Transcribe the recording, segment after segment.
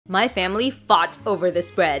My family fought over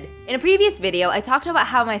this bread. In a previous video, I talked about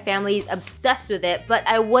how my family is obsessed with it, but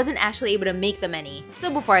I wasn't actually able to make them any.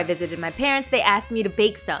 So before I visited my parents, they asked me to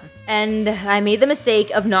bake some. And I made the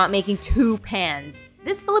mistake of not making 2 pans.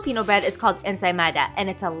 This Filipino bread is called ensaymada, and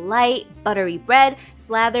it's a light, buttery bread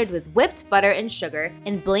slathered with whipped butter and sugar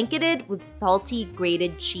and blanketed with salty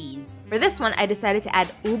grated cheese. For this one, I decided to add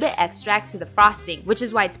ube extract to the frosting, which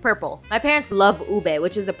is why it's purple. My parents love ube,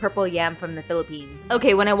 which is a purple yam from the Philippines.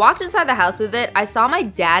 Okay, when I walked inside the house with it, I saw my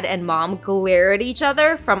dad and mom glare at each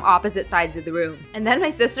other from opposite sides of the room. And then my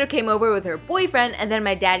sister came over with her boyfriend, and then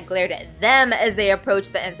my dad glared at them as they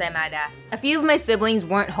approached the ensaymada. A few of my siblings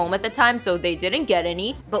weren't home at the time, so they didn't get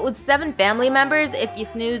any, but with 7 family members, if you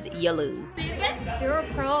snooze, you lose. You're a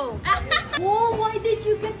pro. Whoa, why did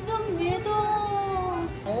you get the middle?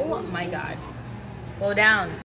 Oh my god. Slow down.